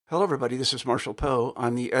Hello, everybody. This is Marshall Poe.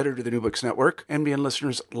 I'm the editor of the New Books Network. NBN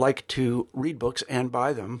listeners like to read books and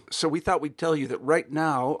buy them. So we thought we'd tell you that right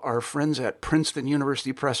now, our friends at Princeton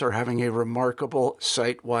University Press are having a remarkable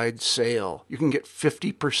site-wide sale. You can get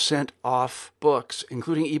 50% off books,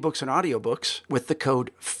 including ebooks and audiobooks, with the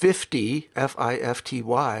code 50,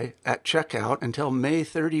 F-I-F-T-Y, at checkout until May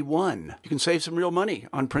 31. You can save some real money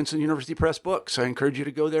on Princeton University Press books. I encourage you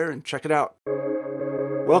to go there and check it out.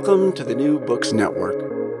 Welcome to the New Books Network.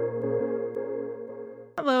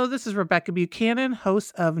 Hello, this is Rebecca Buchanan,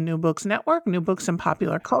 host of New Books Network, New Books and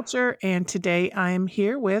Popular Culture. And today I am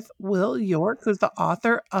here with Will York, who's the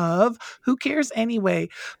author of Who Cares Anyway?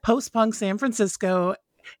 Post-Punk San Francisco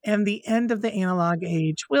and the End of the Analog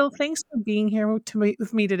Age. Will, thanks for being here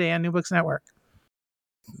with me today on New Books Network.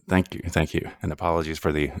 Thank you. And apologies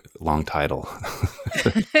for the long title.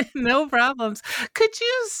 No problems. Could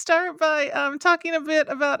you start by talking a bit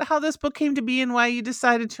about how this book came to be and why you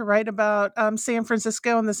decided to write about San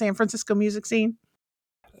Francisco and the San Francisco music scene?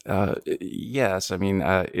 Yes. I mean,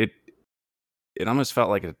 it almost felt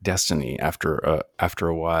like a destiny after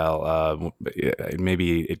a while.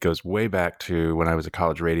 Maybe it goes way back to when I was a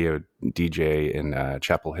college radio DJ in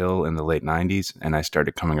Chapel Hill in the late 90s, and I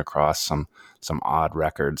started coming across some odd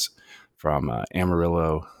records from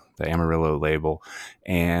Amarillo, the Amarillo label,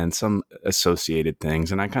 and some associated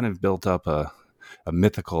things. And I kind of built up a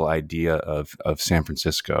mythical idea of San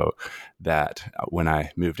Francisco that when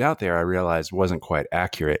I moved out there, I realized wasn't quite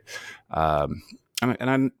accurate.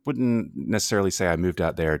 And I wouldn't necessarily say I moved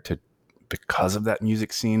out there because of that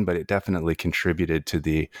music scene, but it definitely contributed to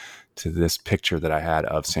this picture that I had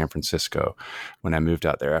of San Francisco when I moved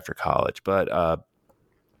out there after college. But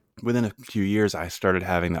within a few years, I started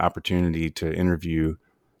having the opportunity to interview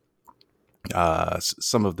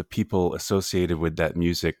some of the people associated with that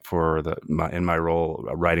music in my role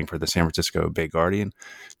writing for the San Francisco Bay Guardian,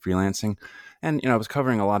 freelancing. And, I was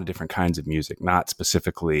covering a lot of different kinds of music, not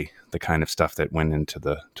specifically the kind of stuff that went into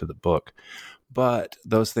the book. But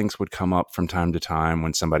those things would come up from time to time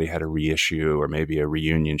when somebody had a reissue or maybe a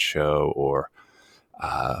reunion show or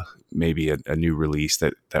maybe a new release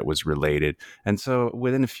that was related. And so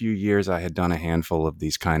within a few years, I had done a handful of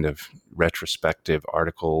these kind of retrospective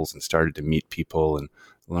articles and started to meet people and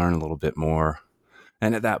learn a little bit more.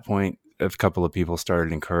 And at that point, a couple of people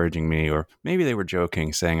started encouraging me, or maybe they were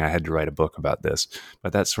joking, saying I had to write a book about this.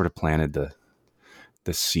 But that sort of planted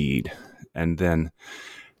the seed. And then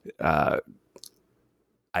I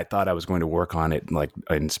thought I was going to work on it like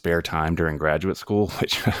in spare time during graduate school,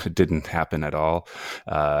 which didn't happen at all.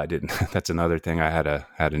 I didn't. That's another thing. I had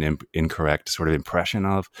an incorrect sort of impression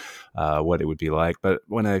of what it would be like. But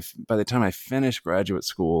by the time I finished graduate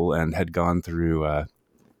school and had gone through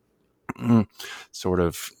sort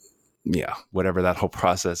of whatever that whole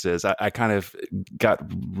process is, I kind of got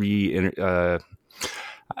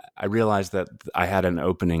I realized that I had an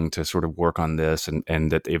opening to sort of work on this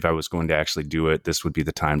and that if I was going to actually do it, this would be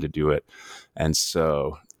the time to do it. And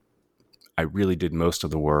so I really did most of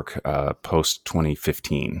the work post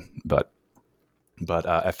 2015. But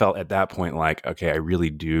I felt at that point like, okay, I really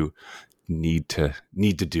do need to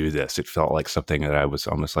do this. It felt like something that I was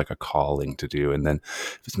almost like a calling to do. And then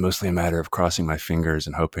it was mostly a matter of crossing my fingers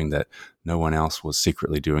and hoping that no one else was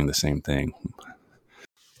secretly doing the same thing.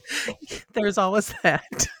 There's always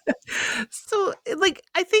that. So,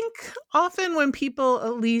 I think often when people,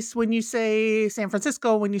 at least when you say San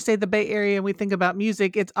Francisco, when you say the Bay Area, and we think about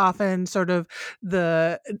music, it's often sort of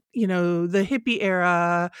the hippie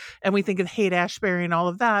era, and we think of Haight-Ashbury and all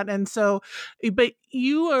of that. And so, but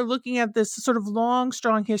you are looking at this sort of long,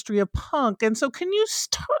 strong history of punk. And so can you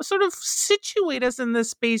sort of situate us in this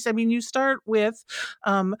space? I mean, you start with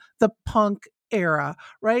the punk era,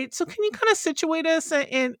 right? So can you kind of situate us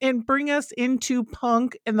and bring us into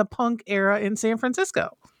punk and the punk era in San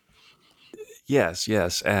Francisco? Yes.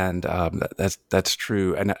 And that's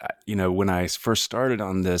true. And, when I first started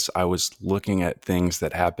on this, I was looking at things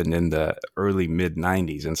that happened in the early mid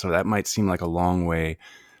 90s. And so that might seem like a long way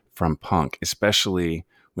from punk, especially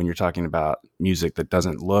when you're talking about music that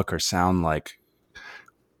doesn't look or sound like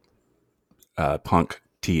punk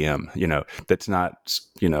TM, that's not,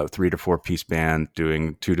 3 to 4 piece band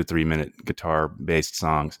doing 2 to 3 minute guitar based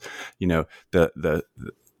songs. The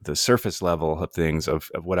surface level of things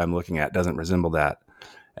of what I'm looking at doesn't resemble that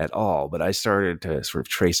at all. But I started to sort of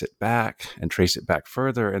trace it back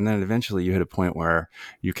further. And then eventually you hit a point where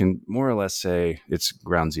you can more or less say it's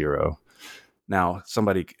ground zero. Now,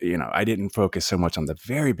 I didn't focus so much on the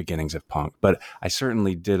very beginnings of punk, but I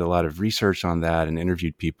certainly did a lot of research on that and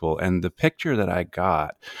interviewed people. And the picture that I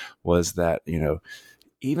got was that,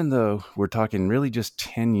 even though we're talking really just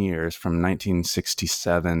 10 years from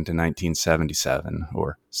 1967 to 1977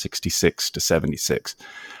 or 66 to 76,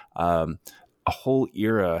 a whole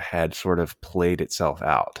era had sort of played itself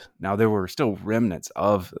out. Now, there were still remnants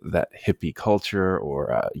of that hippie culture,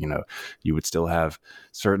 or, you would still have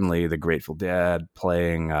certainly the Grateful Dead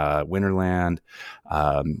playing Winterland.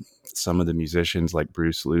 Some of the musicians like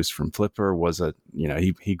Bruce Luce from Flipper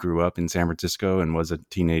he grew up in San Francisco and was a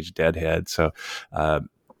teenage Deadhead. So,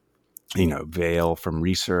 Vale from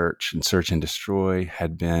Research and Search and Destroy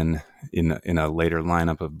had been in a later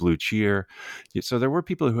lineup of Blue Cheer. So there were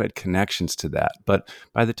people who had connections to that. But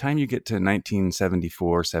by the time you get to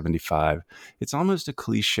 1974, 75, it's almost a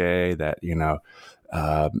cliche that,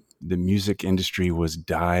 the music industry was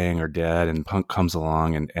dying or dead, and punk comes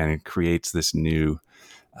along and it creates this new,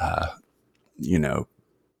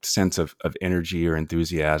 sense of energy or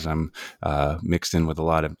enthusiasm mixed in with a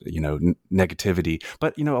lot of negativity.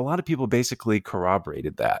 But a lot of people basically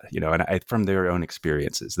corroborated that, and from their own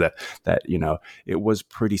experiences that it was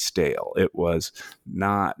pretty stale. It was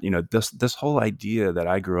not this whole idea that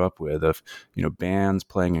I grew up with of bands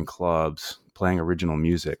playing in clubs, playing original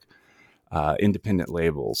music, independent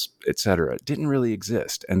labels, etc., didn't really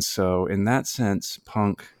exist. And so in that sense,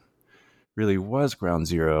 punk really was ground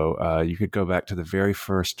zero. You could go back to the very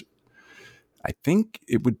first. I think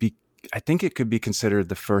it could be considered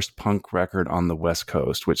the first punk record on the West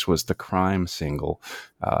Coast, which was the Crime single,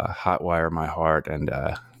 "Hotwire My Heart" and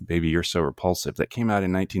 "Baby You're So Repulsive," that came out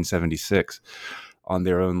in 1976 on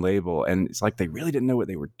their own label. And it's like they really didn't know what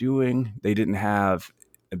they were doing.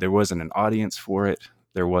 There wasn't an audience for it.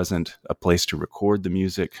 There wasn't a place to record the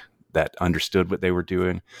music that understood what they were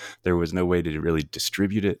doing. There was no way to really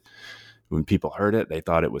distribute it. When people heard it, they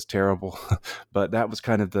thought it was terrible. But that was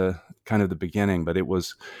kind of the beginning. But it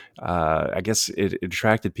was, I guess, it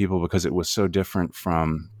attracted people because it was so different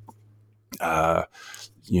from,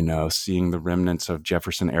 seeing the remnants of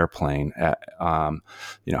Jefferson Airplane at,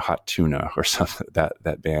 Hot Tuna or something,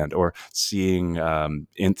 that band, or seeing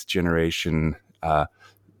Nth Generation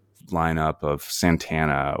lineup of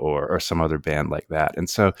Santana or some other band like that. And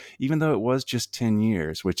so even though it was just 10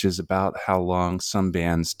 years, which is about how long some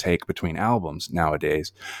bands take between albums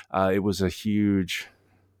nowadays, it was a huge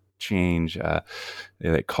change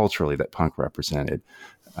culturally that punk represented.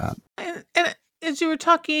 And as you were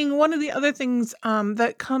talking, one of the other things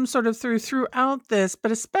that comes sort of throughout this,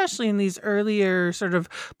 but especially in these earlier sort of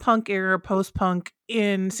punk era, post-punk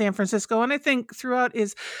in San Francisco, and I think throughout,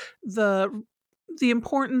 is the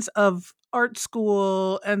importance of art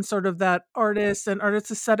school and sort of that artist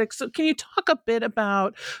aesthetics. So can you talk a bit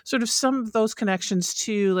about sort of some of those connections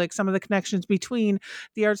to, like, some of the connections between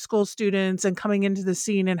the art school students and coming into the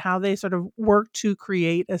scene and how they sort of work to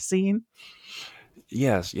create a scene?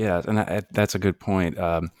 Yes, and that's a good point.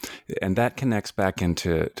 And that connects back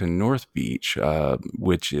into North Beach,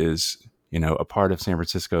 which is a part of San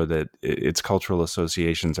Francisco that its cultural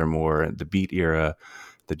associations are more the beat era,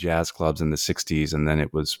 the jazz clubs in the 60s, and then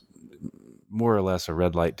it was more or less a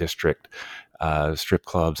red light district, strip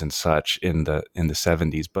clubs and such in the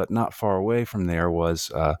 70s. But not far away from there was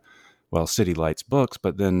City Lights Books,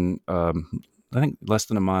 but then I think less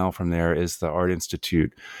than a mile from there is the Art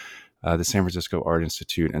Institute, the San Francisco Art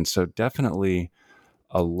Institute. And so definitely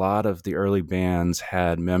a lot of the early bands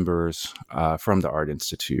had members from the Art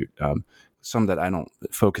Institute, some that I don't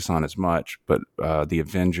focus on as much, but the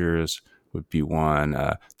Avengers would be one.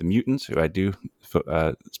 The Mutants, who I do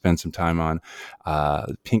spend some time on.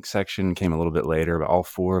 The Pink Section came a little bit later, but all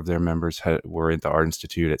four of their members were at the Art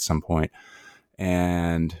Institute at some point,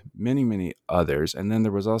 and many, many others. And then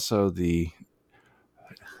there was also the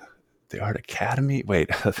Art Academy. Wait,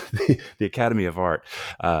 the Academy of Art.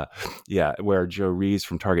 Where Joe Reeves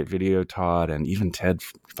from Target Video taught, and even Ted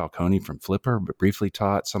Falcone from Flipper but briefly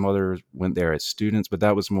taught. Some others went there as students, but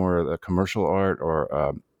that was more a commercial art,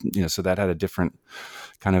 or so that had a different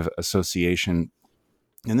kind of association.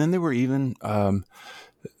 And then there were even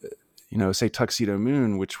say Tuxedo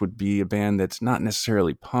Moon, which would be a band that's not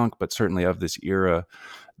necessarily punk, but certainly of this era.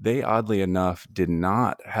 They, oddly enough, did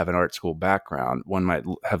not have an art school background. One might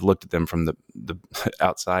have looked at them from the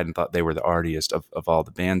outside and thought they were the artiest of all the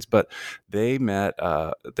bands, but they met,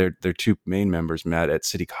 their two main members met at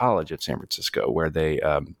City College of San Francisco, where they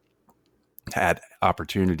had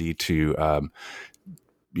opportunity to,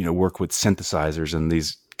 work with synthesizers and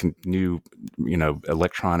these new,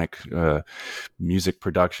 electronic music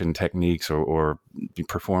production techniques or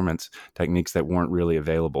performance techniques that weren't really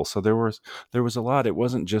available. So there was a lot. It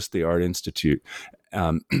wasn't just the Art Institute.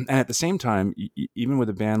 And at the same time, even with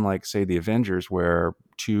a band like, say, the Avengers, where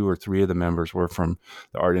 2 or 3 of the members were from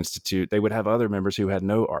the Art Institute, they would have other members who had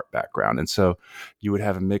no art background. And so you would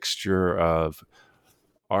have a mixture of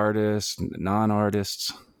artists,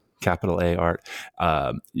 non-artists, capital A art.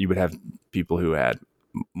 You would have people who had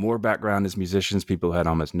more background as musicians, people who had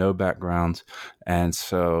almost no backgrounds. And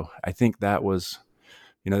so I think that was,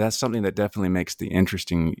 that's something that definitely makes the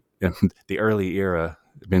early era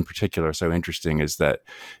in particular so interesting, is that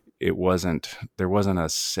there wasn't a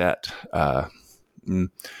set,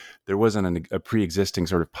 there wasn't a pre-existing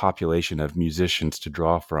sort of population of musicians to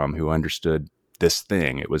draw from who understood this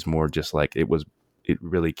thing. It was more just like it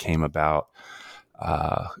really came about,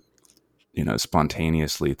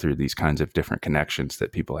 spontaneously through these kinds of different connections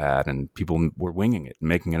that people had, and people were winging it,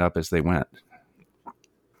 making it up as they went.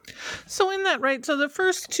 So in that, right, so the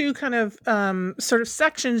first two kind of sort of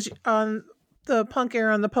sections on the punk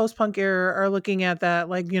era and the post-punk era are looking at that,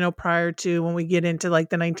 like, prior to when we get into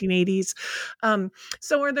like the 1980s.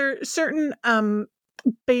 So are there certain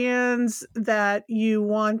bands that you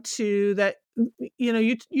want to, that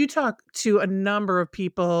you talk to a number of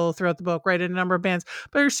people throughout the book, right? A number of bands,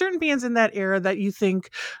 but there are certain bands in that era that you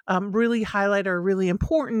think really highlight, or really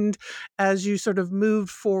important as you sort of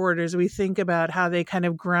moved forward, as we think about how they kind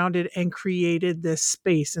of grounded and created this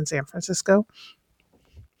space in San Francisco?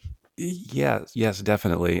 Yes,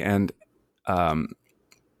 definitely. And I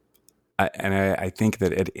think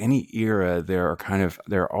that at any era there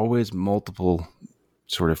are always multiple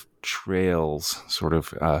sort of trails, sort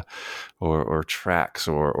of or tracks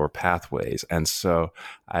or pathways. And so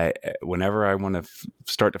whenever I want to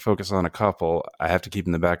start to focus on a couple, I have to keep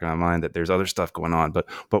in the back of my mind that there's other stuff going on.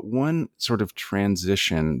 But one sort of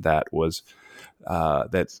transition that was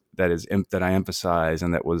that I emphasize,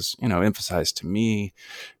 and that was emphasized to me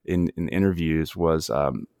in interviews, was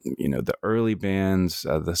the early bands,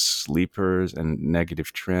 the Sleepers and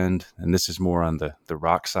Negative Trend, and this is more on the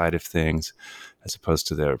rock side of things as opposed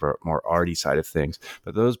to the more arty side of things.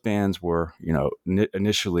 But those bands were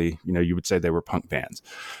initially you would say they were punk bands.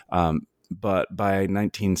 But by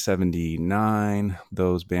 1979,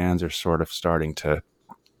 those bands are sort of starting to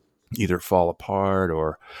either fall apart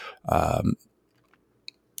or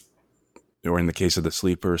in the case of the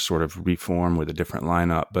Sleepers, sort of reform with a different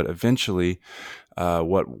lineup. But eventually,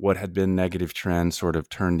 what had been Negative Trend sort of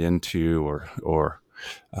turned into or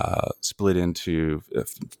split into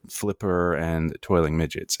Flipper and Toiling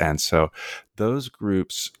Midgets. And so those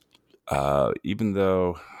groups, even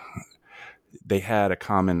though they had a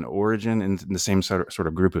common origin in the same sort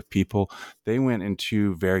of group of people, they went in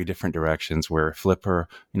two very different directions. Where Flipper,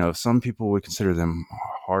 some people would consider them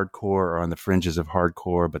hardcore or on the fringes of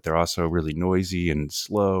hardcore, but they're also really noisy and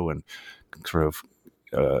slow and sort of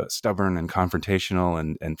stubborn and confrontational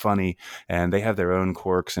and funny, and they have their own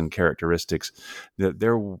quirks and characteristics.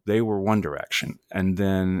 They were one direction, and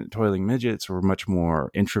then Toiling Midgets were much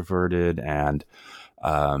more introverted and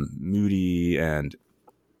moody, and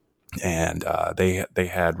they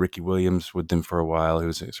had Ricky Williams with them for a while,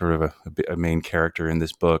 who's sort of a main character in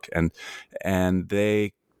this book, and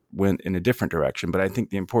they went in a different direction. But I think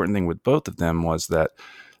the important thing with both of them was that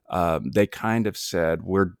they kind of said,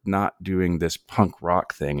 we're not doing this punk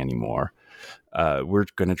rock thing anymore. We're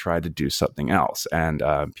going to try to do something else. And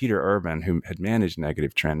Peter Urban, who had managed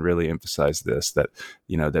Negative Trend, really emphasized this, that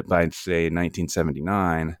that by, say,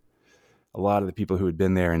 1979, a lot of the people who had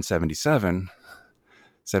been there in 77,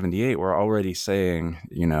 78 were already saying,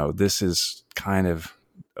 this is kind of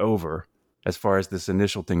over as far as this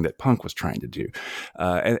initial thing that punk was trying to do.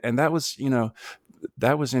 And that was,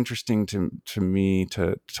 that was interesting to me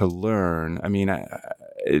to learn. I mean,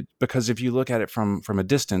 because if you look at it from a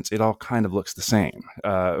distance, it all kind of looks the same,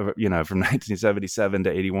 from 1977 to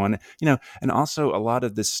 81, and also a lot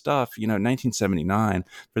of this stuff, 1979,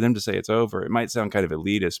 for them to say it's over, it might sound kind of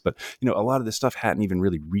elitist, but, a lot of this stuff hadn't even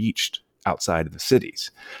really reached outside of the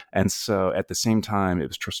cities. And so at the same time, it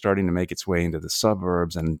was starting to make its way into the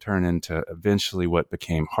suburbs and turn into eventually what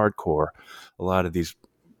became hardcore. A lot of these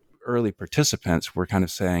early participants were kind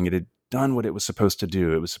of saying it had done what it was supposed to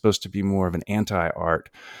do. It was supposed to be more of an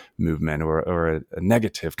anti-art movement or a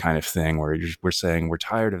negative kind of thing, where we're saying we're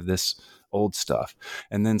tired of this old stuff.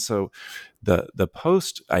 And then so the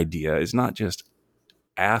post idea is not just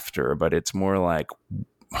after, but it's more like,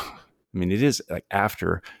 I mean, it is like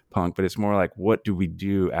after punk, but it's more like, what do we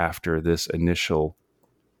do after this initial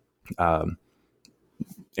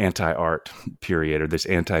anti-art period, or this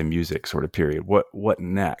anti-music sort of period. What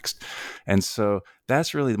next? And so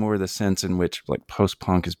that's really more the sense in which like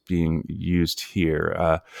post-punk is being used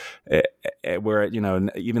here, where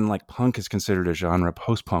even like punk is considered a genre.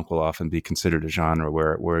 Post-punk will often be considered a genre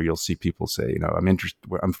where you'll see people say,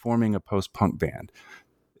 I'm forming a post-punk band,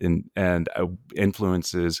 and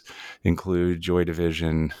influences include Joy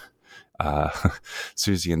Division,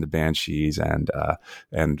 Susie and the Banshees, and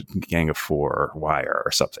Gang of Four, or Wire,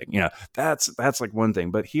 or something. That's like one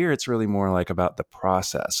thing. But here it's really more like about the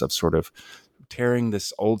process of sort of tearing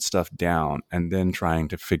this old stuff down and then trying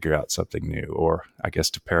to figure out something new, or I guess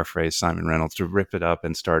to paraphrase Simon Reynolds, to rip it up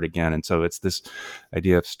and start again. And so it's this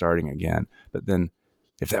idea of starting again. But then,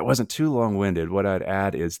 if that wasn't too long-winded, what I'd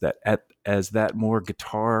add is that as that more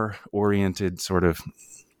guitar-oriented, sort of,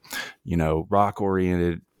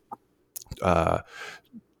 rock-oriented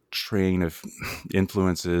train of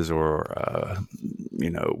influences, or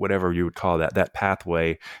whatever you would call that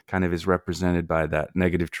pathway kind of is represented by that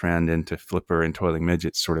negative trend into Flipper and Toiling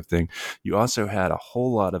Midgets sort of thing. You also had a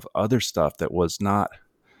whole lot of other stuff that was not,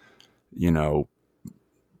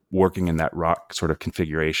 working in that rock sort of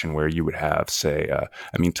configuration, where you would have, say,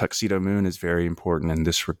 Tuxedo Moon is very important in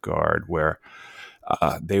this regard, where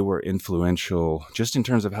they were influential just in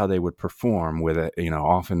terms of how they would perform with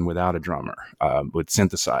often without a drummer, with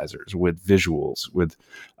synthesizers, with visuals, with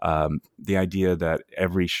the idea that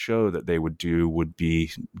every show that they would do would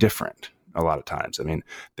be different a lot of times. I mean,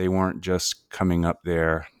 they weren't just coming up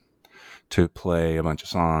there to play a bunch of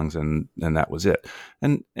songs and that was it.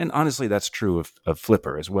 And honestly, that's true of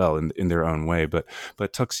Flipper as well in their own way. But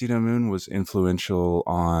Tuxedo Moon was influential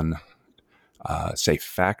on, say,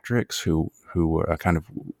 Factrix, who kind of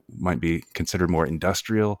might be considered more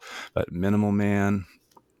industrial, but Minimal Man,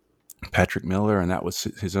 Patrick Miller, and that was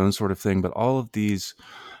his own sort of thing. But all of these,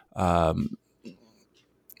 and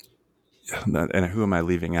who am I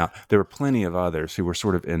leaving out? There were plenty of others who were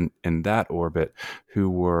sort of in that orbit, who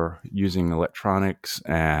were using electronics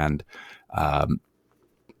and, again,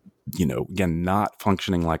 not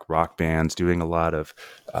functioning like rock bands, doing a lot of,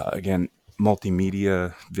 again,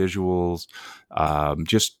 multimedia visuals,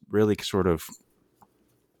 just really sort of,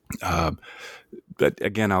 but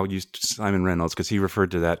again, I'll use Simon Reynolds because he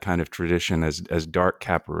referred to that kind of tradition as dark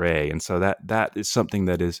cabaret, and so that is something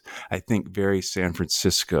that is, I think, very San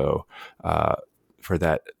Francisco for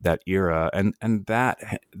that era, and that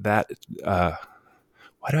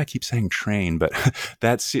why do I keep saying train? But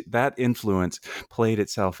that influence played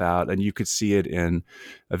itself out, and you could see it in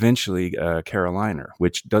eventually Carolina,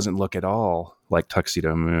 which doesn't look at all like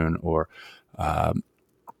Tuxedo Moon or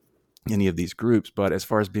any of these groups, but as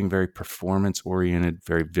far as being very performance oriented,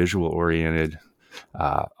 very visual oriented,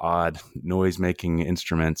 odd noise making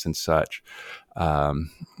instruments and such. And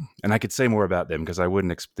I could say more about them because I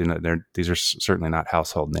wouldn't explain. These are certainly not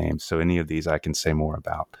household names, so any of these I can say more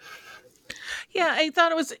about. Yeah, I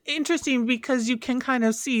thought it was interesting because you can kind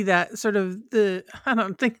of see that sort of I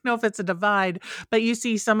don't know if it's a divide, but you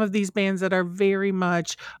see some of these bands that are very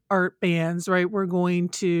much art bands, right? We're going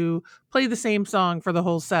to play the same song for the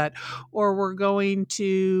whole set, or we're going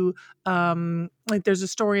to, like there's a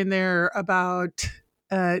story in there about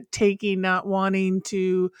taking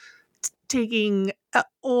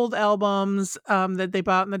old albums that they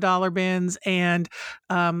bought in the dollar bins and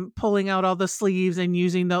pulling out all the sleeves and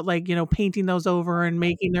using painting those over and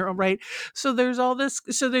making their own, right? So there's all this.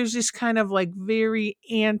 So there's this kind of like very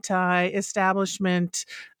anti-establishment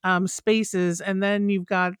spaces, and then you've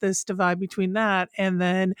got this divide between that and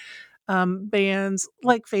then bands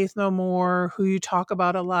like Faith No More, who you talk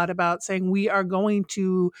about a lot, about saying we are going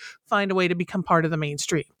to find a way to become part of the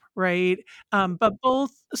mainstream. Right. But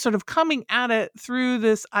both sort of coming at it through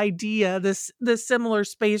this idea, this similar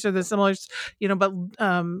space or the similar, but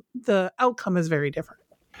the outcome is very different.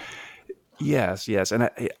 Yes. And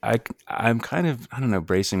I'm kind of, I don't know,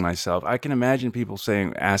 bracing myself. I can imagine people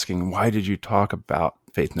asking, why did you talk about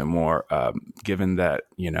Faith No More? Given that,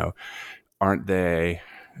 aren't they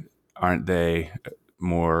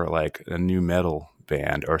more like a new metal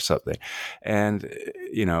band or something? And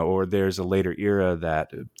or there's a later era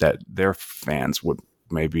that their fans would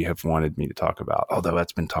maybe have wanted me to talk about, although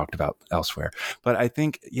that's been talked about elsewhere. But I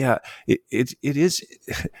think, it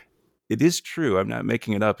is true. I'm not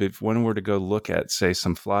making it up. If one were to go look at, say,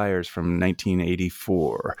 some flyers from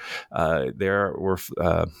 1984, there were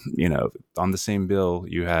on the same bill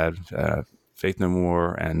you had Faith No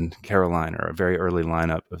More and Carolina, a very early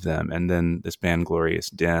lineup of them, and then this band Glorious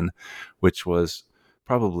Den, which was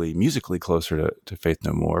probably musically closer to Faith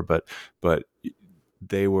No More, but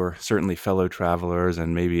they were certainly fellow travelers,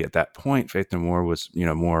 and maybe at that point, Faith No More was,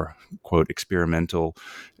 more, quote, experimental,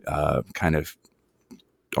 kind of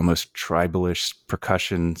almost tribalish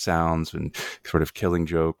percussion sounds and sort of Killing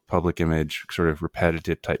Joke, Public Image, sort of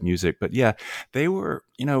repetitive type music. But yeah, they were,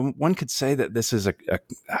 one could say that this is I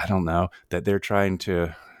don't know, that they're trying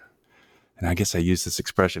to, and I guess I use this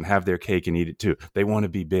expression, have their cake and eat it too. They want to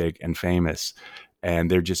be big and famous, and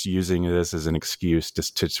they're just using this as an excuse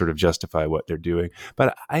just to sort of justify what they're doing.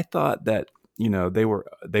 But I thought that, they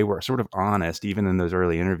were sort of honest, even in those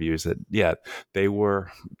early interviews, that yeah, they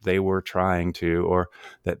were trying to, or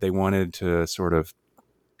that they wanted to sort of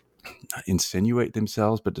insinuate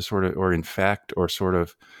themselves, but to sort of, or infect, or sort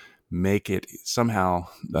of make it somehow.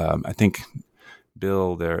 I think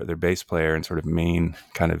Bill, their bass player and sort of main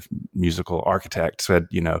kind of musical architect, said,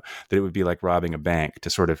 that it would be like robbing a bank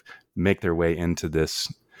to sort of make their way into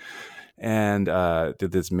this and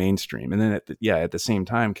did this mainstream. And then at the same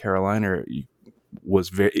time, Carolina was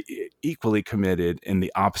very equally committed in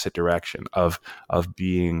the opposite direction of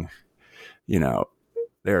being, there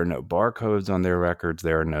are no barcodes on their records,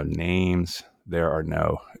 there are no names, there are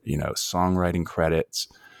no, songwriting credits.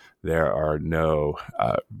 There are no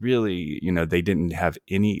really, they didn't have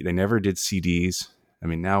any, they never did CDs. I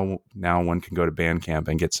mean, now one can go to Bandcamp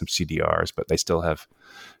and get some CDRs, but they still have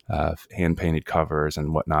hand-painted covers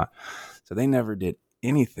and whatnot. So they never did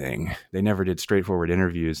anything. They never did straightforward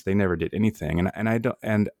interviews. They never did anything. And I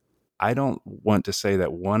don't want to say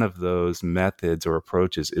that one of those methods or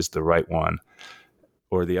approaches is the right one,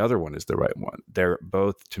 or the other one is the right one. They're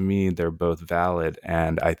both, to me, they're both valid.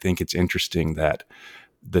 And I think it's interesting that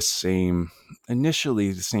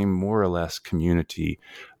initially the same more or less community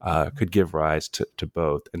could give rise to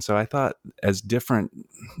both. And so I thought, as different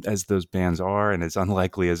as those bands are, and as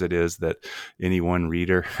unlikely as it is that any one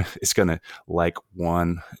reader is going to like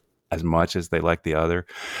one as much as they like the other,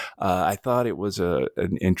 I thought it was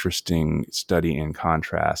an interesting study in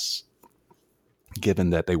contrasts,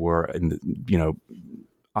 given that they were,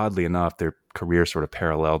 oddly enough, their careers sort of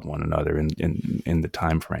paralleled one another in the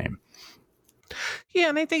time frame. Yeah,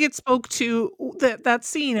 and I think it spoke to that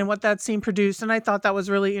scene and what that scene produced, and I thought that was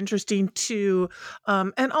really interesting too.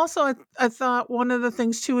 And also, I thought one of the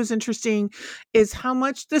things too was interesting is how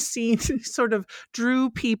much the scene sort of drew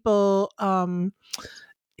people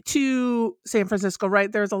to San Francisco,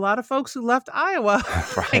 right? There's a lot of folks who left Iowa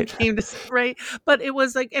and Right. came to, right? But it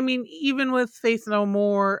was like, I mean, even with Faith No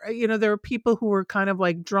More, there were people who were kind of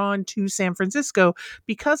like drawn to San Francisco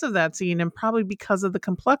because of that scene, and probably because of the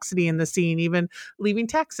complexity in the scene, even leaving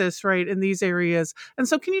Texas, right, in these areas. And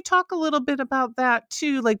so can you talk a little bit about that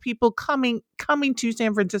too? Like people coming to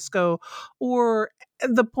San Francisco, or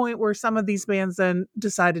the point where some of these bands then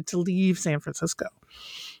decided to leave San Francisco.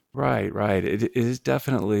 Right. It is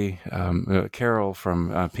definitely Carol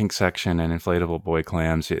from Pink Section and Inflatable Boy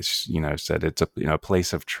Clams. Said it's a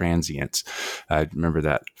place of transience. I remember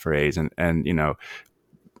that phrase, and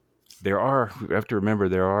we have to remember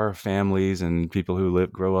there are families and people who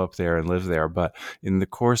grow up there and live there. But in the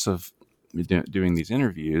course of doing these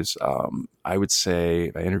interviews, I would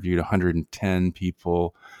say I interviewed 110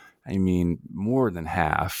 people. I mean, more than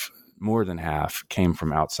half came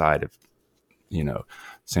from outside of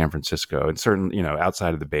San Francisco, and certainly,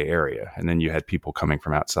 outside of the Bay Area. And then you had people coming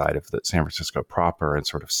from outside of the San Francisco proper and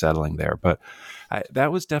sort of settling there. But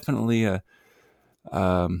that was definitely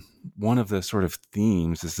one of the sort of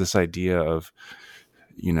themes, is this idea of,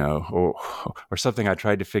 or something I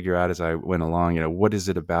tried to figure out as I went along, what is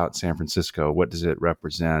it about San Francisco? What does it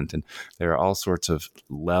represent? And there are all sorts of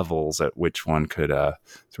levels at which one could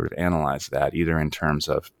sort of analyze that, either in terms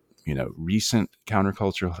of, recent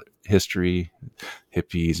countercultural history,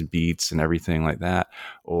 hippies, beats, and everything like that,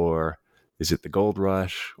 or is it the gold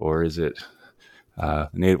rush, or is it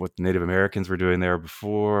what the Native Americans were doing there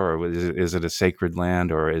before, or is it a sacred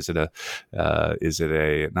land, or is it a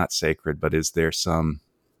not sacred, but is there some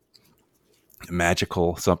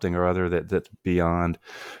magical something or other that's beyond,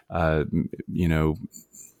 what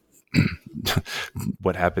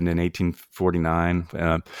happened in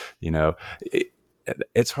 1849?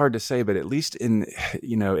 It's hard to say, but at least in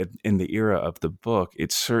the era of the book,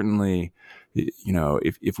 it's certainly,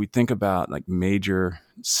 if we think about like major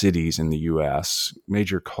cities in the U.S.,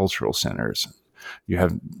 major cultural centers, you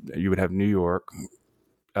would have New York,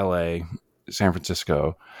 L.A., San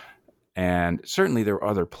Francisco, and certainly there are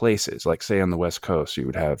other places, like say on the West Coast,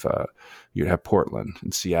 you'd have Portland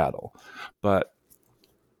and Seattle, but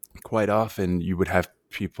quite often you would have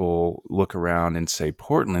people look around and say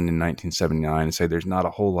Portland in 1979 and say there's not a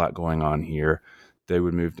whole lot going on here. They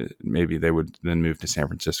would then move to San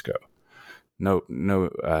Francisco. no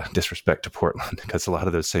disrespect to Portland, because a lot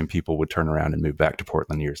of those same people would turn around and move back to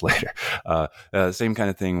Portland years later. Same kind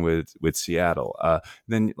of thing with Seattle.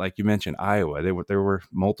 Then, like you mentioned, Iowa. There were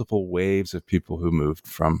multiple waves of people who moved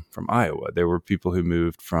from Iowa. There were people who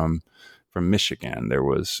moved from Michigan. There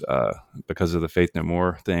was, because of the Faith No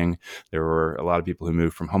More thing, there were a lot of people who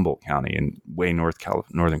moved from Humboldt County and way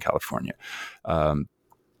Northern California.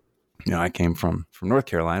 I came from North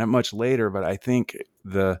Carolina much later, but I think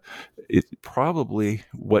probably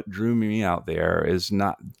what drew me out there is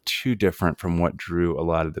not too different from what drew a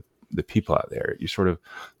lot of the people out there. You sort of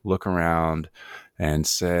look around and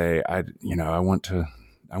say, I want to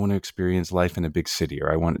experience life in a big city,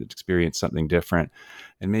 or I want to experience something different,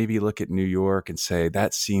 and maybe look at New York and say,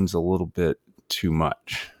 that seems a little bit too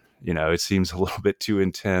much. It seems a little bit too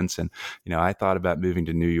intense. And, I thought about moving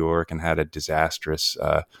to New York and had a disastrous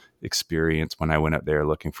experience when I went up there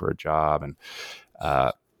looking for a job. And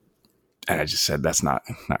I just said, that's not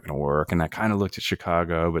going to work. And I kind of looked at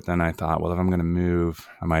Chicago, but then I thought, well, if I'm going to move,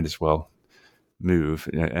 I might as well move.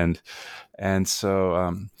 And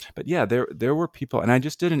so, but yeah, there were people, and I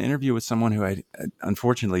just did an interview with someone who I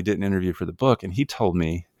unfortunately didn't interview for the book. And he told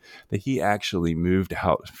me that he actually moved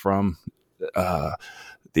out from,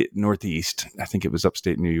 the Northeast, I think it was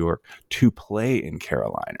upstate New York, to play in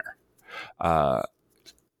Carolina.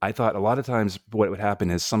 I thought a lot of times what would happen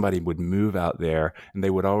is somebody would move out there and they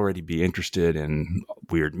would already be interested in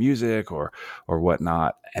weird music or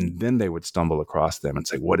whatnot. And then they would stumble across them and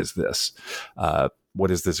say, what is this? What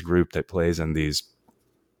is this group that plays in these,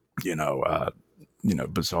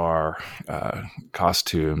 bizarre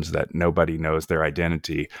costumes that nobody knows their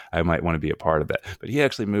identity? I might want to be a part of that. But he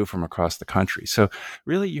actually moved from across the country. So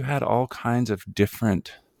really you had all kinds of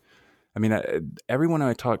different, everyone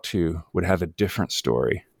I talked to would have a different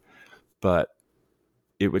story, but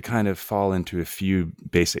it would kind of fall into a few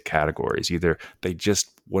basic categories. Either they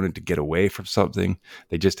just wanted to get away from something,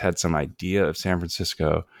 they just had some idea of San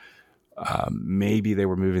Francisco. Maybe they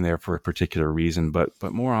were moving there for a particular reason, but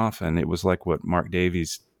more often it was like what Mark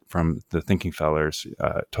Davies from the Thinking Fellers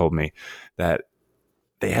told me, that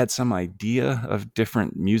they had some idea of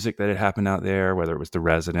different music that had happened out there, whether it was the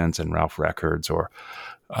Residents and Ralph Records or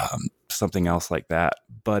something else like that.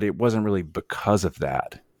 But it wasn't really because of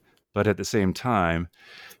that. But at the same time,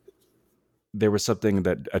 there was something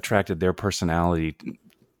that attracted their personality,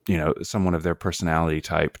 someone of their personality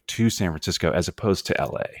type to San Francisco as opposed to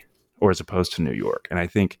LA or as opposed to New York. And I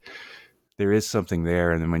think there is something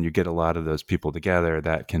there. And then when you get a lot of those people together,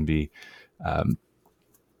 that can be, that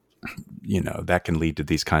can lead to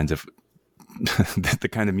these kinds of the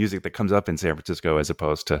kind of music that comes up in San Francisco as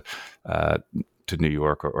opposed to New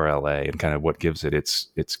York or LA, and kind of what gives it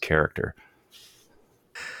its character.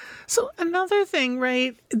 So another thing,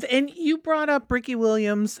 right? And you brought up Ricky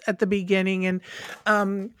Williams at the beginning, and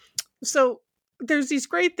so there's these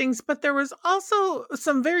great things, but there was also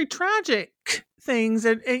some very tragic things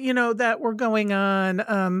that that were going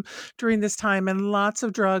on during this time, and lots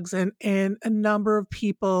of drugs and a number of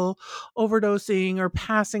people overdosing or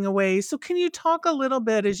passing away. So can you talk a little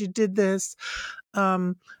bit, as you did this,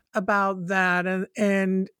 about that,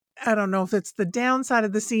 and I don't know if it's the downside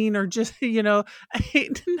of the scene or just, not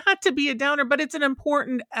to be a downer, but it's an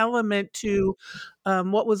important element to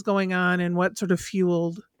what was going on and what sort of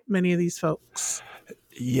fueled many of these folks.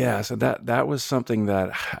 Yeah, so that was something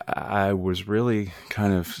that I was really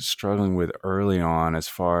kind of struggling with early on, as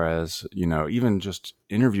far as, even just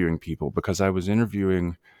interviewing people, because I was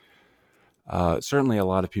interviewing certainly a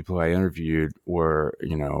lot of people I interviewed were,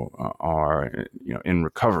 are in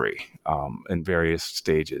recovery in various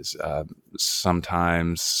stages.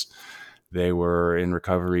 Sometimes they were in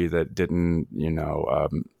recovery that didn't,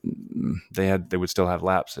 they would still have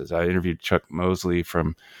lapses. I interviewed Chuck Mosley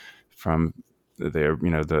from the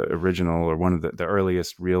original, or one of the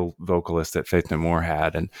earliest real vocalists that Faith No More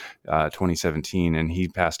had in 2017, and he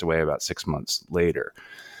passed away about 6 months later.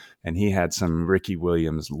 And he had some Ricky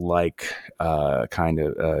Williams-like kind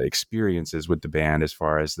of experiences with the band, as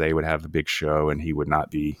far as they would have a big show and he would not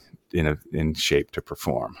be in shape to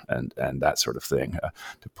perform, and that sort of thing,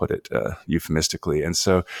 to put it euphemistically. And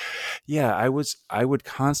so, yeah, I would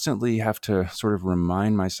constantly have to sort of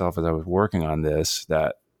remind myself as I was working on this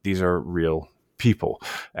that these are real people,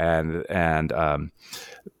 and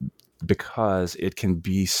because it can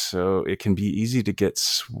be easy to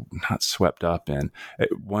get not swept up in.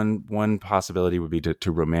 One possibility would be to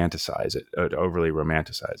romanticize it, to overly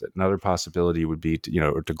romanticize it. Another possibility would be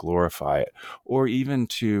to glorify it, or even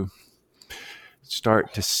to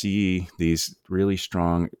start to see these really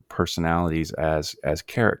strong personalities as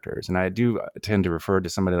characters. And I do tend to refer to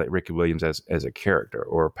somebody like Ricky Williams as a character,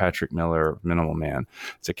 or Patrick Miller, Minimal Man,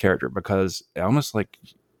 as a character, because almost like,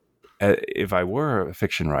 if I were a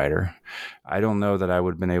fiction writer, I don't know that I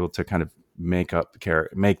would have been able to kind of make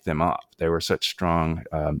them up. They were such strong,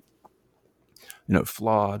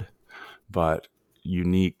 flawed, but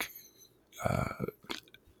unique,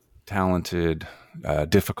 talented,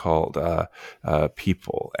 difficult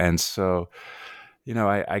people. And so,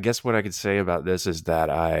 I guess what I could say about this is that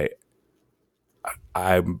I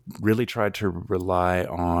really tried to rely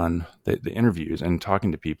on the interviews and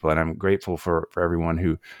talking to people, and I'm grateful for everyone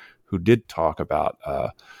who did talk about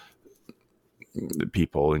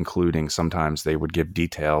people, including sometimes they would give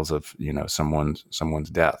details of someone's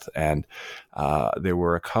death. And there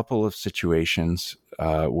were a couple of situations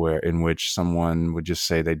in which someone would just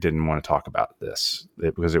say they didn't want to talk about this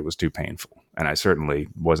because it was too painful, and I certainly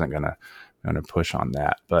wasn't gonna push on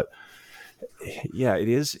that. But yeah, it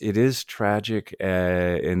is tragic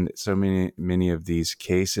in so many of these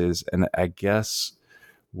cases, and I guess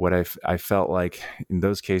what I felt like in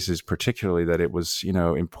those cases particularly, that it was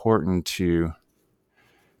important to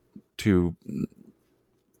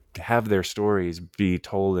have their stories be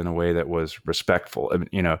told in a way that was respectful, and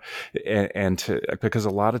because a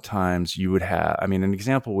lot of times you would have, an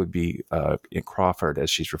example would be Crawford, as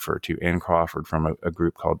she's referred to, Anne Crawford, from a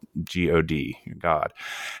group called God,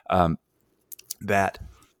 that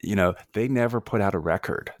they never put out a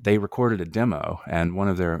record. They recorded a demo, and one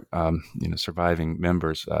of their surviving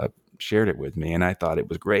members shared it with me, and I thought it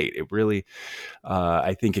was great. It really,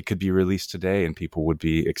 I think it could be released today, and people would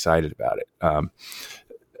be excited about it.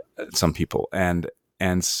 Some people, and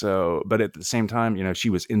so, but at the same time, she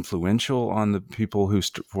was influential on the people who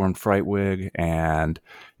formed Frightwig, and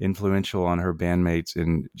influential on her bandmates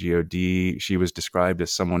in God. She was described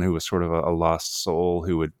as someone who was sort of a lost soul,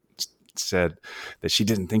 who would said that she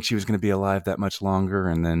didn't think she was going to be alive that much longer,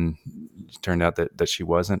 and then it turned out that she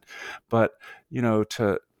wasn't. But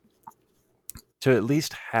to at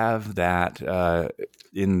least have that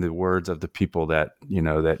in the words of the people that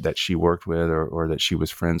that she worked with, or that she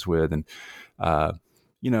was friends with, and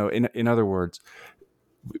in other words,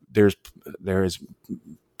 there is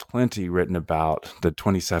plenty written about the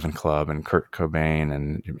 27 Club and Kurt Cobain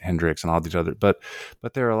and Hendrix and all these other, but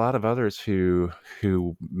there are a lot of others who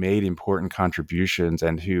made important contributions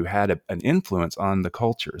and who had an influence on the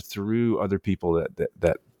culture through other people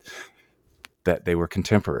that they were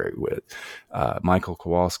contemporary with. Michael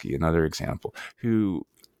Kowalski, another example, who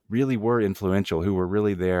really were influential, who were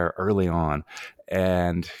really there early on,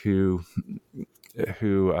 and who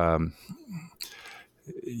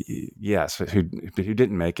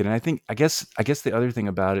didn't make it. And I guess the other thing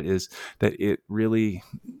about it is that it really,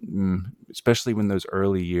 especially when those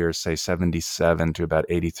early years, say 77 to about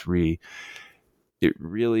 83, it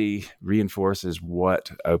really reinforces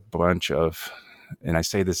what a bunch of, and I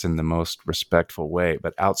say this in the most respectful way,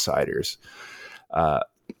 but outsiders,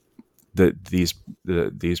 these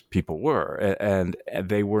people were, and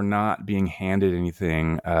they were not being handed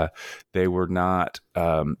anything. They were not,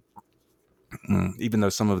 even though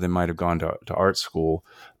some of them might have gone to art school,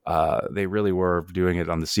 they really were doing it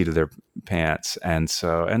on the seat of their pants. And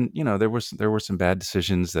so, there were some bad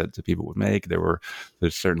decisions that the people would make.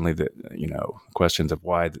 There's certainly the questions of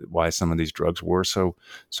why some of these drugs were so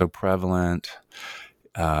prevalent,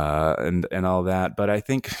 and all that. But I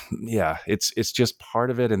think, it's just part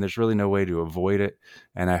of it, and there's really no way to avoid it.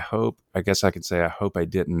 And I guess I could say I hope I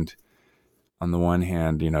didn't, on the one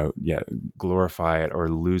hand, glorify it or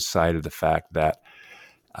lose sight of the fact that,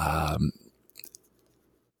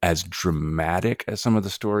 as dramatic as some of the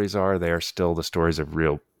stories are, they are still the stories of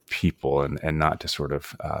real people, and not to sort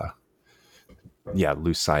of,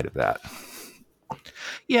 lose sight of that.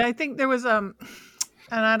 Yeah, I think there was, and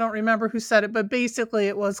I don't remember who said it, but basically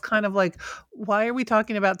it was kind of like, why are we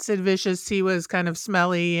talking about Sid Vicious? He was kind of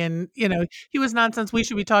smelly, and he was nonsense. We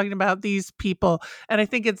should be talking about these people. And I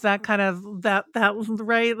think it's that kind of that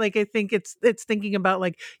right. Like, I think it's thinking about,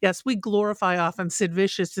 like, yes, we glorify often Sid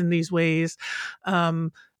Vicious in these ways,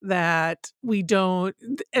 that we don't,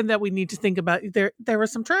 and that we need to think about. There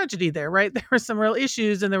was some tragedy there, right? There were some real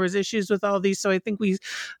issues, and there was issues with all these. So I think we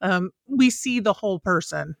see the whole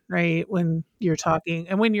person, right, when you're talking,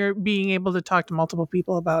 and when you're being able to talk to multiple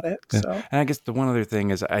people about it. Yeah. So, and I guess the one other thing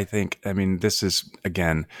is, this is,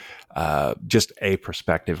 again, just a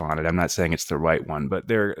perspective on it. I'm not saying it's the right one, but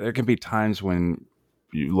there can be times when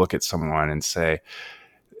you look at someone and say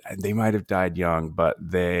they might have died young, but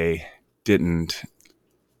they didn't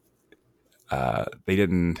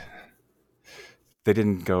they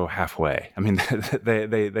didn't go halfway. I mean,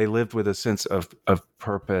 they lived with a sense of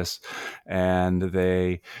purpose, and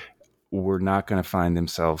they were not going to find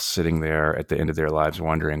themselves sitting there at the end of their lives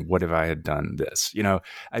wondering, what if I had done this?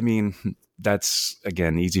 I mean, that's,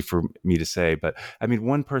 again, easy for me to say, but I mean,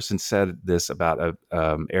 one person said this about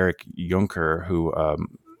Eric Juncker, who,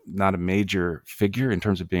 not a major figure in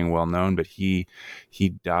terms of being well known, but he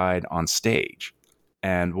died on stage.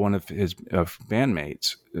 And one of his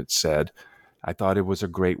bandmates said, I thought it was a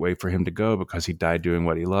great way for him to go because he died doing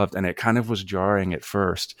what he loved. And it kind of was jarring at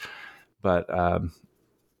first, but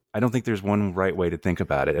I don't think there's one right way to think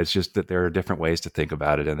about it. It's just that there are different ways to think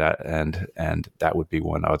about it, and that would be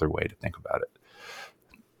one other way to think about it,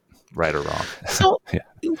 right or wrong. So Yeah.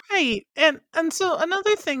 right, and so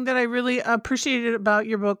another thing that I really appreciated about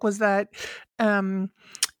your book was that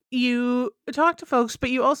you talked to folks, but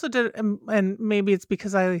you also did, and maybe it's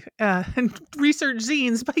because I researched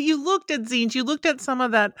zines, but you looked at zines, you looked at some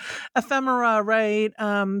of that ephemera, right?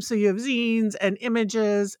 So you have zines and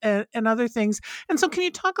images and other things. And so can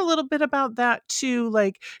you talk a little bit about that too?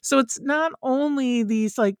 Like, so it's not only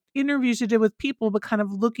these like interviews you did with people, but kind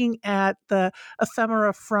of looking at the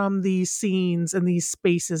ephemera from these scenes and these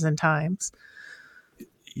spaces and times.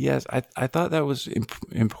 Yes, I thought that was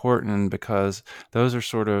important because those are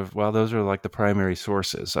sort of, well, those are like the primary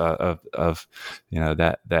sources of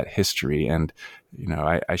that history. And,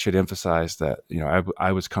 I should emphasize that,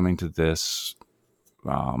 I was coming to this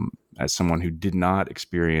as someone who did not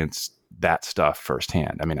experience that stuff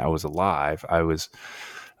firsthand. I mean, I was alive. But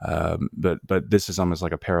this is almost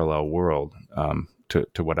like a parallel world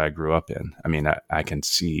to what I grew up in. I mean, I can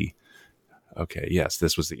see, okay, yes,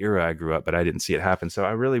 this was the era I grew up, but I didn't see it happen. So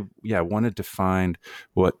I really, wanted to find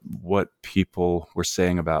what people were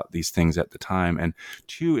saying about these things at the time, and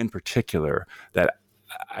two in particular that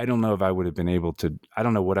I don't know if I would have been able to. I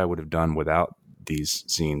don't know what I would have done without these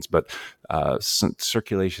zines, but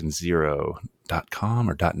circulationsero.com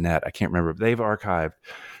or .net, I can't remember. They've archived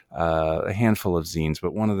a handful of zines,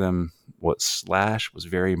 but one of them, Slash, was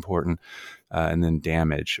very important. And then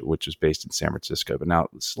Damage, which was based in San Francisco. But now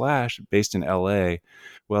Slash, based in LA,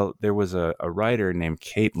 well, there was a writer named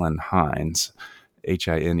Caitlin Hines,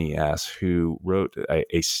 Hines, who wrote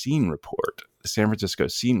a scene report, the San Francisco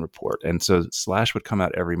scene report. And so Slash would come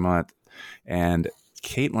out every month, and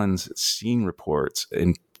Caitlin's scene reports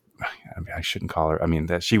I shouldn't call her. I mean,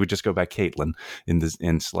 that she would just go by Caitlin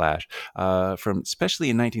in Slash. From especially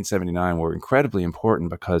in 1979, were incredibly important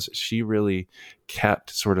because she really kept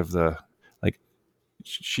sort of the, like,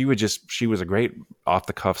 she was a great off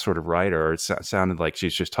the cuff sort of writer. Or it sounded like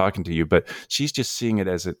she's just talking to you, but she's just seeing it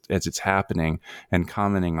as it's happening and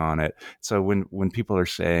commenting on it. So when people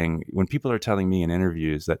are telling me in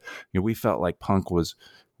interviews that we felt like punk was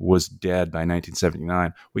dead by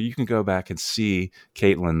 1979. Well, you can go back and see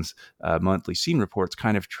Caitlin's monthly scene reports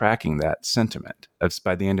kind of tracking that sentiment. That's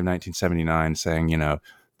by the end of 1979 saying,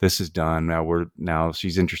 this is done. Now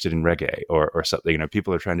she's interested in reggae or something.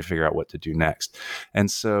 People are trying to figure out what to do next. And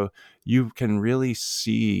so you can really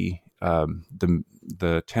see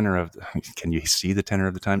the tenor of, can you see the tenor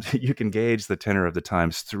of the times? You can gauge the tenor of the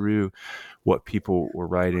times through what people were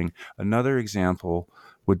writing. Another example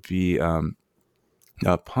would be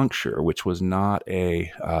Puncture, which was not it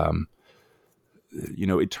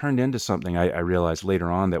turned into something I realized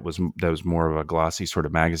later on that was more of a glossy sort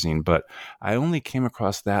of magazine, but I only came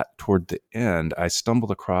across that toward the end. I stumbled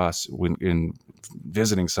across, when in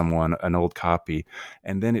visiting someone, an old copy,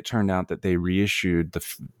 and then it turned out that they reissued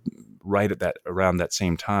around that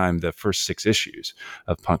same time, the first 6 issues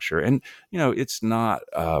of Puncture. And, it's not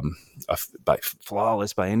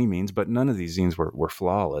flawless by any means, but none of these zines were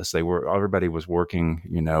flawless. Everybody was working,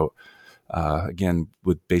 again,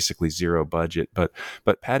 with basically zero budget. But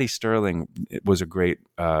Patty Sterling was a great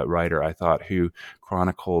writer, I thought, who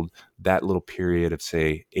chronicled that little period of,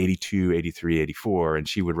 say, 82, 83, 84. And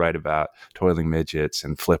she would write about Toiling Midgets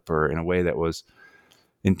and Flipper in a way that was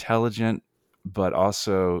intelligent, but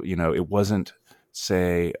also, it wasn't,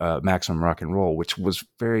 say, Maximum Rock and Roll, which was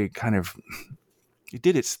very kind of, it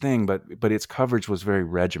did its thing, but its coverage was very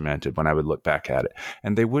regimented when I would look back at it.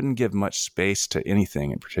 And they wouldn't give much space to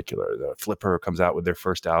anything in particular. The Flipper comes out with their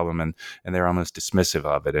first album, and they're almost dismissive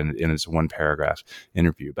of it in its one paragraph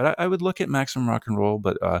interview. But I would look at Maximum Rock and Roll,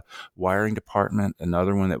 but Wiring Department,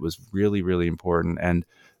 another one that was really, really important. And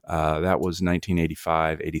that was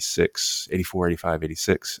 1985, 86, 84, 85,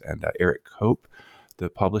 86. And Eric Cope, the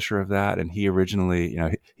publisher of that, and he originally,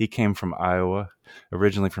 he came from Iowa,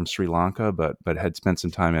 originally from Sri Lanka, but had spent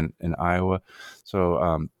some time in Iowa.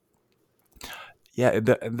 So Yeah,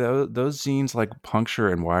 those zines like Puncture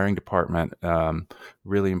and Wiring Department,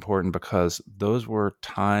 really important because those were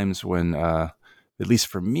times when, at least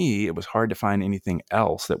for me, it was hard to find anything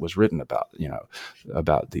else that was written about,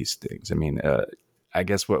 about these things. I mean, I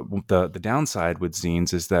guess what the downside with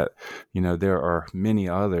zines is that, there are many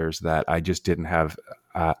others that I just didn't have,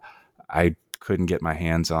 I couldn't get my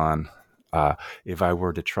hands on. If I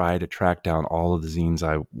were to try to track down all of the zines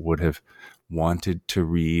I would have wanted to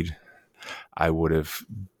read, I would have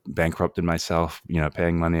bankrupted myself,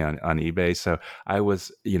 paying money on eBay. So I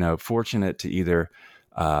was, fortunate to either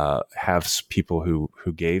have people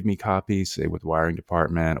who gave me copies, say with Wiring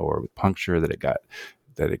Department or with Puncture, that it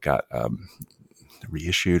got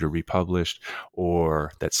reissued or republished,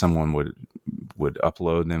 or that someone would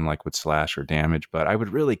upload them, like with Slash or Damage. But I would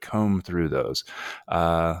really comb through those,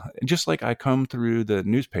 just like I comb through the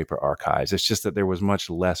newspaper archives. It's just that there was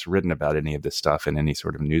much less written about any of this stuff in any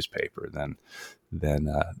sort of newspaper than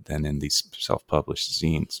in these self-published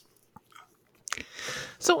zines.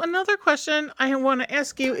 So another question I want to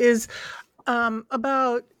ask you is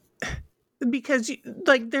about, because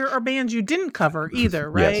there are bands you didn't cover either,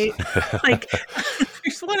 right? Yes. Like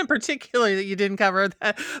there's one in particular that you didn't cover,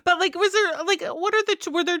 that, but was there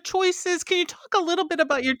were there choices? Can you talk a little bit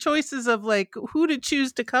about your choices of who to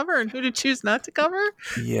choose to cover and who to choose not to cover?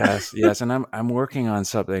 Yes, and I'm working on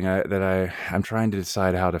something I'm trying to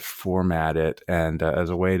decide how to format it, and as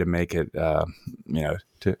a way to make it,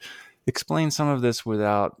 to explain some of this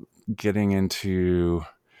without getting into.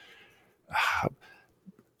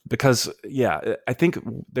 Because, I think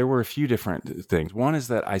there were a few different things. One is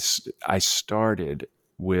that I started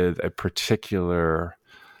with a particular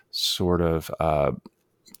sort of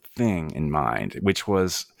thing in mind, which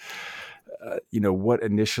was, what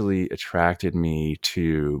initially attracted me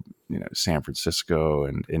to, San Francisco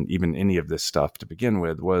and even any of this stuff to begin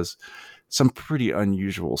with was some pretty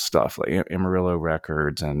unusual stuff, like Amarillo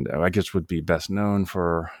Records, and I guess would be best known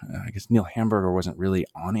for, I guess Neil Hamburger wasn't really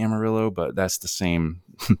on Amarillo, but that's the same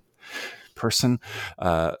person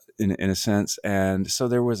in a sense. And so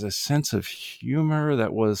there was a sense of humor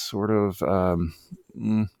that was sort of, I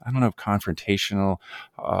don't know, confrontational,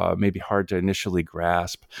 maybe hard to initially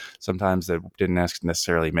grasp. Sometimes that didn't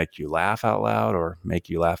necessarily make you laugh out loud or make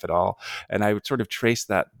you laugh at all. And I would sort of trace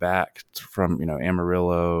that back from,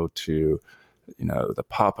 Amarillo to, the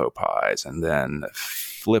Popo Pies, and then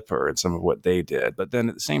Flipper and some of what they did. But then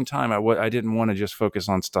at the same time, I didn't want to just focus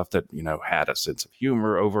on stuff that, had a sense of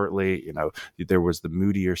humor overtly. There was the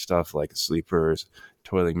moodier stuff like Sleepers,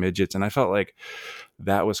 Toiling Midgets. And I felt like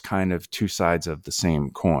that was kind of two sides of the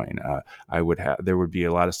same coin. There would be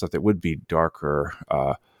a lot of stuff that would be darker,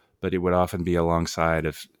 but it would often be alongside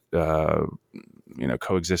of,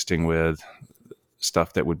 coexisting with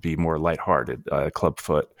stuff that would be more lighthearted,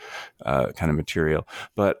 clubfoot kind of material.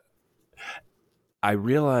 But I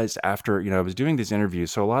realized after, I was doing these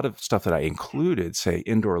interviews, so a lot of stuff that I included, say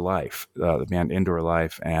Indoor Life, the band Indoor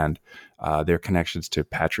Life, and their connections to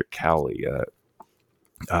Patrick Cowley,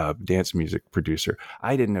 dance music producer.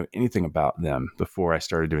 I didn't know anything about them before I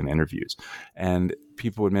started doing the interviews. And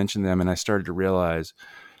people would mention them, and I started to realize,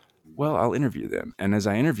 well, I'll interview them. And as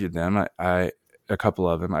I interviewed them, a couple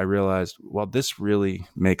of them, I realized, well, this really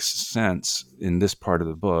makes sense in this part of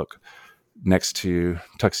the book next to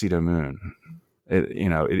Tuxedo Moon.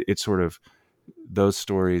 It sort of, those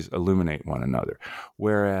stories illuminate one another.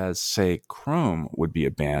 Whereas, say, Chrome would be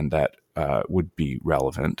a band that would be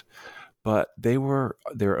relevant, but they were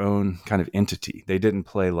their own kind of entity. They didn't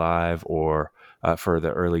play live or for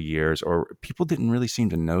the early years, or people didn't really seem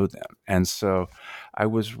to know them. And so I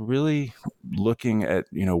was really looking at,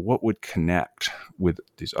 what would connect with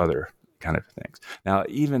these other kind of things. Now,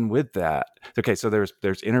 even with that, okay, so there's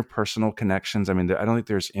interpersonal connections. I mean, I don't think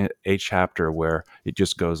there's a chapter where it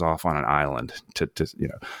just goes off on an island to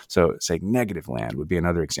so say Negative Land would be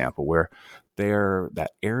another example where they're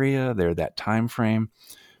that area, they're that time frame,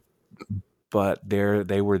 but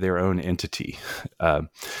they were their own entity.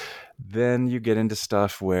 Then you get into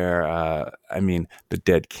stuff where, the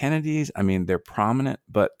Dead Kennedys, they're prominent,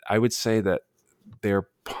 but I would say that they're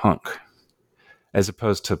punk as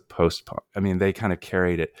opposed to post-punk. They kind of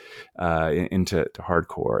carried it into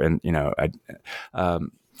hardcore. And,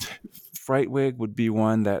 Frightwig would be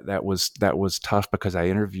one that was tough because I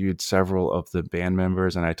interviewed several of the band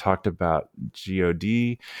members, and I talked about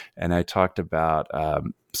GOD, and I talked about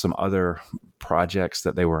some other projects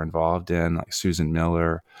that they were involved in, like Susan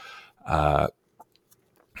Miller,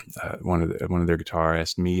 one of their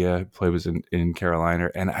guitarists, Mia, was in Carolina,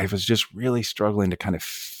 and I was just really struggling to kind of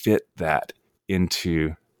fit that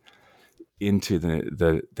into into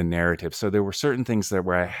the narrative. So there were certain things that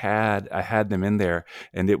where I had them in there,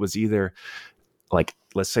 and it was either like,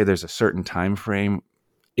 let's say there's a certain time frame,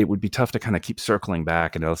 it would be tough to kind of keep circling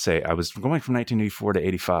back, and I'll say I was going from 1984 to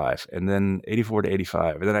 85, and then 84 to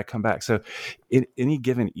 85, and then I come back. So in any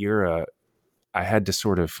given era, I had to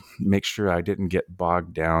sort of make sure I didn't get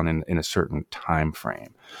bogged down in a certain time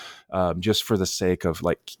frame, just for the sake of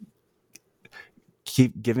like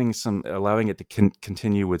keep giving allowing it to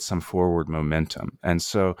continue with some forward momentum. And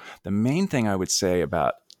so the main thing I would say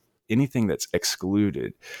about anything that's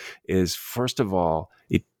excluded is, first of all,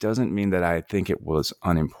 it doesn't mean that I think it was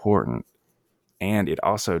unimportant. And it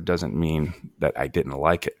also doesn't mean that I didn't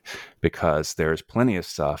like it, because there's plenty of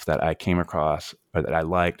stuff that I came across or that I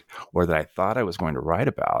liked or that I thought I was going to write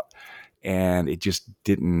about, and it just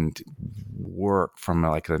didn't work from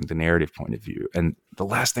like the narrative point of view. And the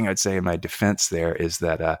last thing I'd say in my defense there is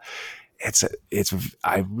that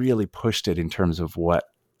I really pushed it in terms of what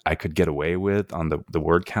I could get away with on the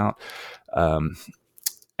word count.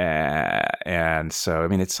 And so, I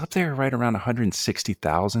mean, it's up there right around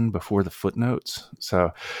 160,000 before the footnotes. So,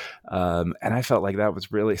 and I felt like that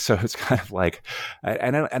was really, so it's kind of like, I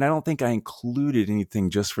don't think I included anything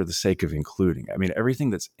just for the sake of including. I mean, everything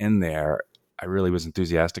that's in there, I really was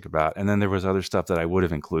enthusiastic about. And then there was other stuff that I would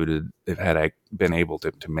have included if had I been able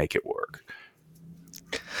to make it work.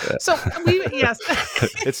 So yes,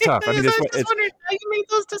 it's tough. I mean, it's wondering how you make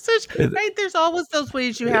those decisions, right? There's always those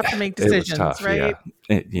ways you have to make decisions, tough, right?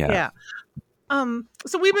 Yeah.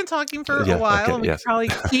 So we've been talking for a while, and we could probably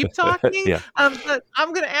keep talking. But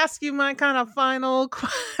I'm going to ask you my kind of final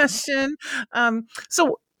question.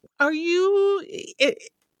 So, are you?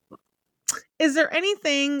 Is there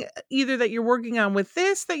anything either that you're working on with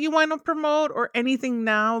this that you want to promote, or anything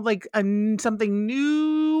now, like something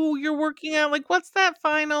new you're working on? Like, what's that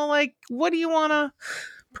final? Like, what do you want to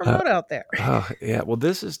promote out there? Oh, yeah. Well,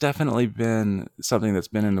 this has definitely been something that's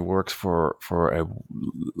been in the works for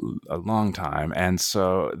a long time, and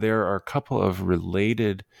so there are a couple of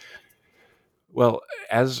related. Well,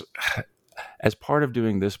 as part of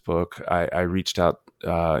doing this book, I reached out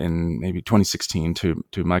in maybe 2016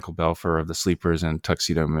 to Michael Belfer of the Sleepers and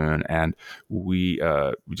Tuxedo Moon, and we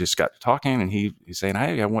just got talking, and he's saying,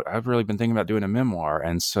 "Hey, I've really been thinking about doing a memoir,"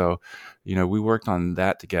 and so, we worked on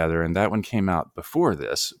that together, and that one came out before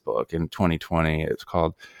this book in 2020. It's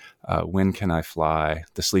called "When Can I Fly?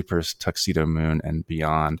 The Sleepers, Tuxedo Moon, and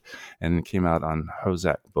Beyond," and it came out on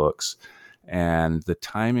Hozak Books. And the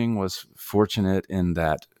timing was fortunate in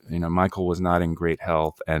that, Michael was not in great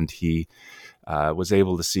health, and he was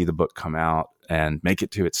able to see the book come out and make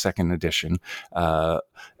it to its second edition.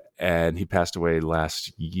 And he passed away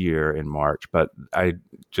last year in March. But I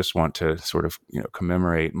just want to sort of,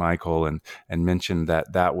 commemorate Michael and mention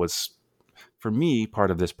that was, for me,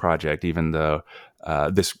 part of this project, even though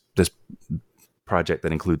this project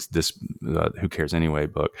that includes this Who Cares Anyway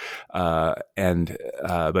book, but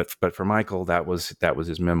for Michael, that was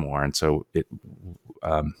his memoir, and so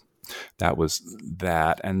that was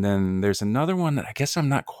that. And then there's another one that I guess I'm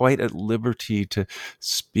not quite at liberty to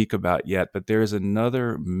speak about yet, but there is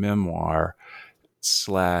another memoir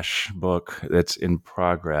 / book that's in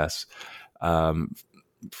progress,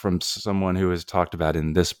 from someone who has talked about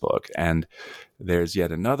in this book. And there's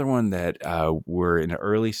yet another one that we're in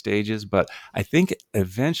early stages, but I think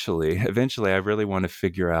eventually I really want to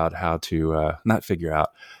figure out how to not figure out.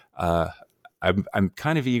 I'm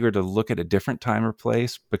kind of eager to look at a different time or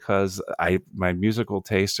place, because my musical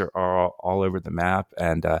tastes are all over the map,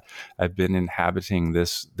 and I've been inhabiting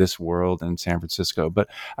this world in San Francisco, but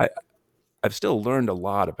I've still learned a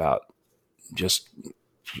lot about just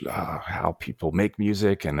how people make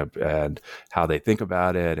music and how they think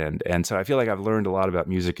about it. And so I feel like I've learned a lot about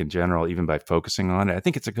music in general, even by focusing on it. I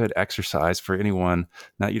think it's a good exercise for anyone.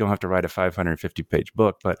 You don't have to write a 550-page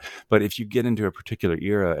book, but if you get into a particular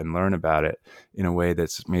era and learn about it in a way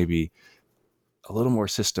that's maybe a little more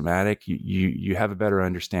systematic, you have a better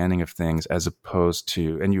understanding of things, as opposed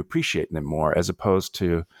to, and you appreciate them more, as opposed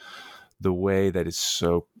to the way that is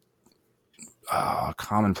so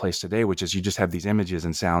commonplace today, which is you just have these images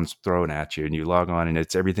and sounds thrown at you, and you log on,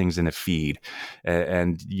 and everything's in a feed,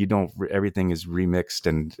 and you don't, everything is remixed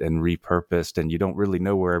and repurposed, and you don't really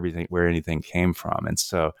know where anything came from. And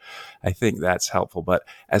so I think that's helpful. But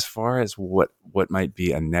as far as what might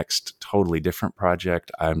be a next totally different project,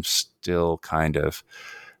 I'm still kind of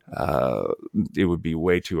it would be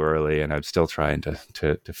way too early, and I'm still trying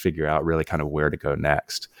to figure out really kind of where to go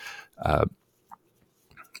next.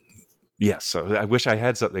 Yes, so I wish I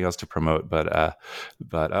had something else to promote, but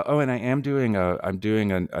oh, and I'm doing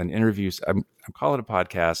an interview. I'm call it a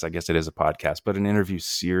podcast. I guess it is a podcast, but an interview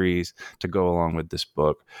series to go along with this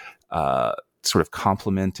book, sort of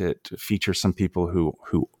complement it, to feature some people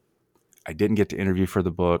who I didn't get to interview for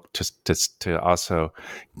the book, to also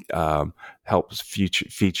help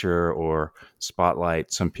feature or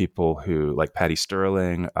spotlight some people who, like Patty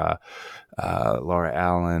Sterling, Laura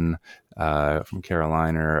Allen from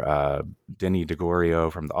Carolina, Denny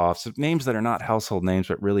DeGorio from The Office, names that are not household names,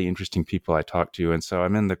 but really interesting people I talked to. And so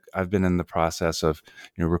I've been in the process of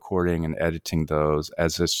recording and editing those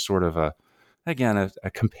as a sort of a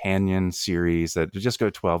companion series that just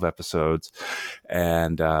go 12 episodes.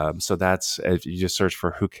 And so that's, if you just search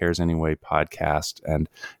for Who Cares Anyway podcast, and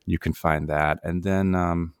you can find that. And then,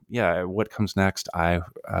 what comes next, I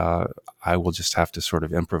will just have to sort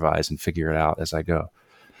of improvise and figure it out as I go.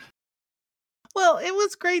 Well, it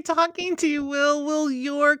was great talking to you, Will. Will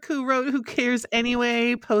York, who wrote Who Cares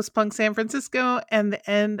Anyway, Post-Punk San Francisco, and The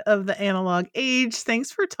End of the Analog Age.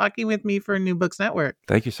 Thanks for talking with me for New Books Network.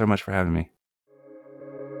 Thank you so much for having me.